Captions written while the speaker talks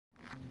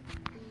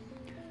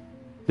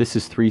This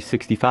is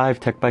 365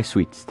 Tech by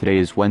Sweets. Today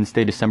is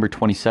Wednesday, December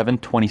 27,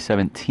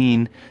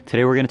 2017.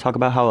 Today we're going to talk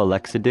about how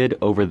Alexa did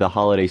over the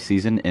holiday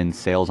season in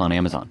sales on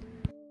Amazon.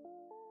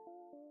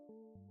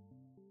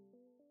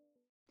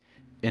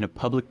 In a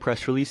public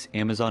press release,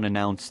 Amazon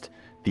announced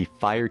the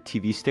Fire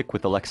TV Stick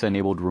with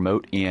Alexa-enabled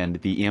remote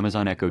and the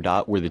Amazon Echo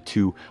Dot were the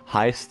two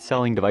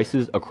highest-selling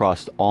devices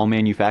across all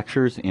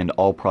manufacturers and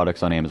all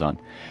products on Amazon.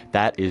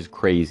 That is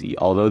crazy.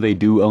 Although they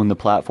do own the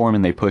platform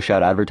and they push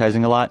out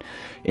advertising a lot,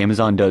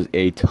 Amazon does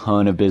a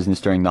ton of business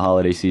during the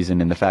holiday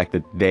season, and the fact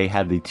that they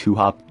have the two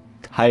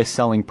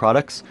highest-selling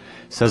products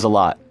says a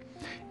lot.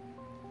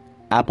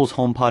 Apple's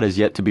HomePod is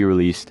yet to be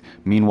released.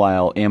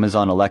 Meanwhile,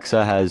 Amazon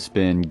Alexa has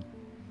been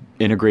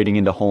integrating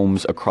into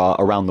homes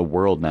around the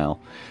world now,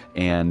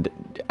 and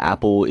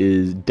Apple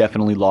is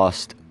definitely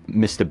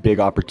missed a big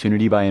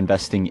opportunity by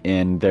investing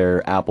in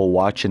their Apple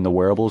Watch in the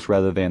wearables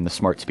rather than the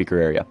smart speaker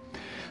area.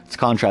 Let's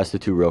contrast the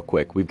two real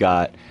quick. We've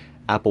got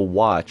Apple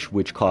Watch,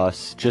 which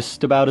costs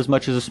just about as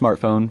much as a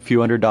smartphone, a few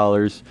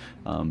 $100s.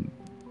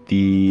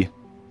 The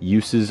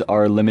uses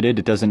are limited.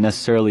 It doesn't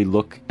necessarily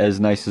look as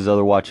nice as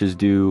other watches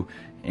do,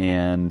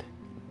 and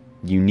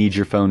you need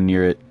your phone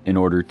near it in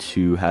order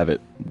to have it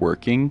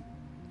working,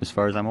 as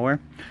far as I'm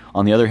aware.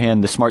 On the other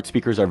hand, the smart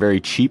speakers are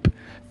very cheap,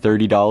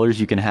 $30.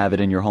 You can have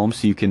it in your home,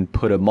 so you can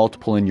put a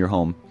multiple in your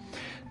home.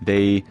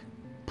 They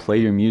play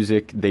your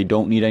music. They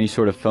don't need any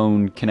sort of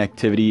phone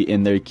connectivity,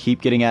 and they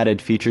keep getting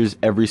added features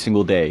every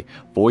single day.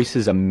 Voice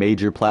is a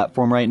major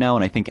platform right now,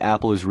 and I think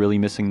Apple is really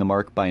missing the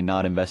mark by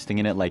not investing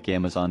in it like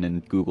Amazon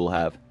and Google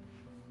have.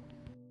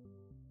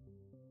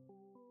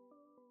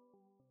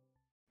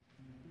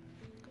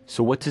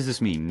 So what does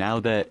this mean?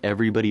 Now that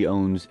everybody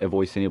owns a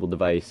voice-enabled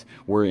device,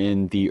 we're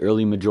in the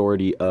early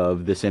majority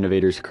of this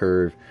innovator's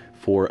curve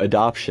for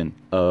adoption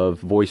of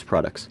voice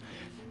products.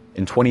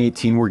 In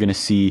 2018, we're going to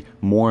see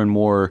more and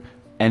more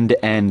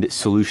end-to-end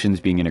solutions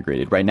being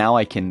integrated. Right now,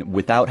 I can,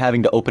 without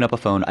having to open up a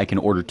phone, I can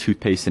order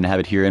toothpaste and have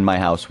it here in my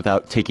house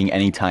without taking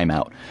any time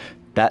out.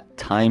 That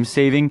time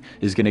saving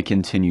is going to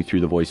continue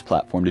through the voice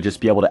platform, to just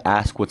be able to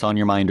ask what's on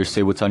your mind or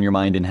say what's on your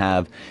mind and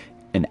have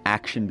an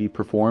action be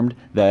performed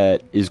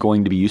that is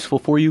going to be useful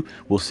for you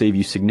will save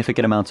you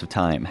significant amounts of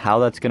time. How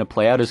that's going to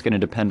play out is going to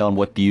depend on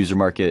what the user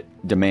market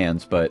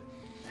demands, but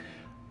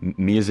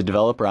me as a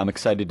developer, I'm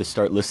excited to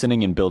start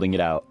listening and building it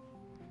out.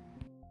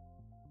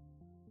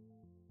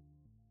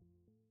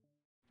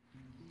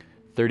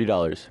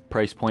 $30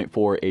 price point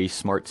for a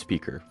smart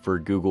speaker for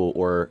Google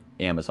or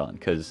Amazon,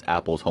 because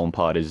Apple's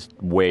HomePod is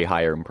way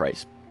higher in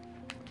price.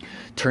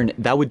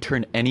 That would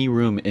turn any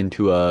room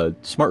into a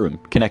smart room,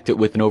 connect it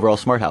with an overall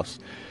smart house.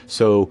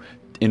 So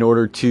in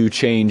order to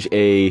change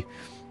a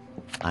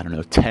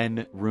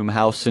 10-room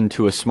house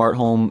into a smart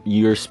home,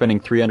 you're spending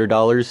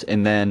 $300,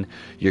 and then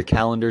your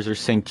calendars are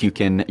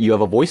synced. You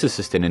have a voice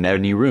assistant in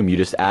any room. You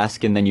just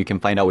ask, and then you can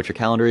find out what your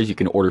calendar is. You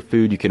can order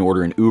food. You can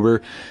order an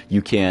Uber.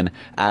 You can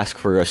ask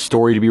for a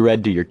story to be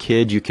read to your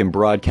kid. You can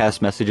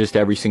broadcast messages to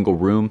every single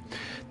room.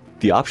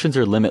 The options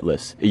are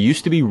limitless. It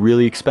used to be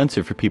really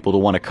expensive for people to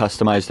want to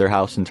customize their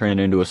house and turn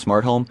it into a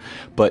smart home,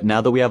 but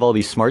now that we have all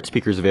these smart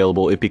speakers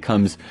available, it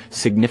becomes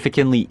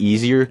significantly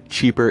easier,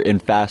 cheaper,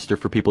 and faster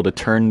for people to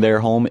turn their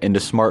home into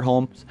smart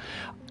homes.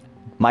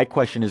 My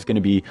question is going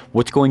to be,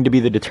 what's going to be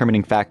the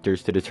determining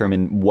factors to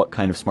determine what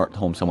kind of smart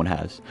home someone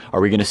has? Are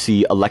we going to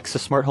see Alexa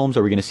smart homes?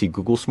 Are we going to see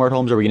Google smart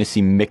homes? Are we going to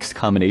see mixed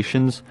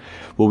combinations?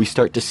 Will we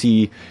start to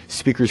see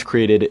speakers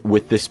created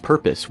with this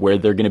purpose, where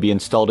they're going to be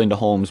installed into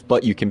homes,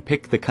 but you can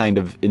pick the kind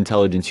of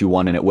intelligence you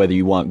want in it, whether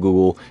you want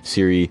Google,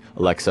 Siri,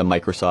 Alexa,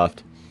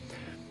 Microsoft?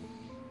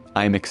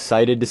 I'm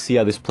excited to see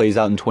how this plays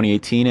out in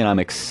 2018, and I'm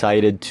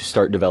excited to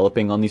start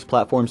developing on these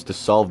platforms to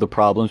solve the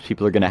problems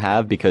people are going to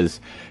have,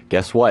 because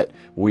guess what?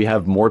 We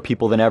have more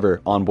people than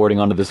ever onboarding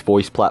onto this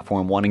voice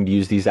platform, wanting to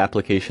use these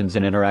applications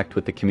and interact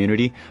with the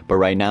community, but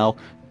right now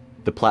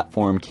the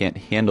platform can't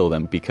handle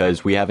them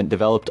because we haven't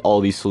developed all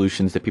these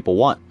solutions that people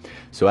want.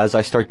 So as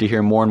I start to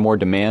hear more and more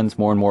demands,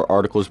 more and more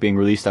articles being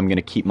released, I'm going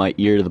to keep my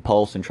ear to the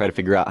pulse and try to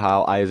figure out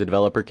how I as a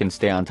developer can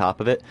stay on top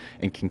of it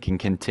and can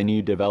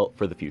continue to develop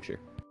for the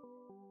future.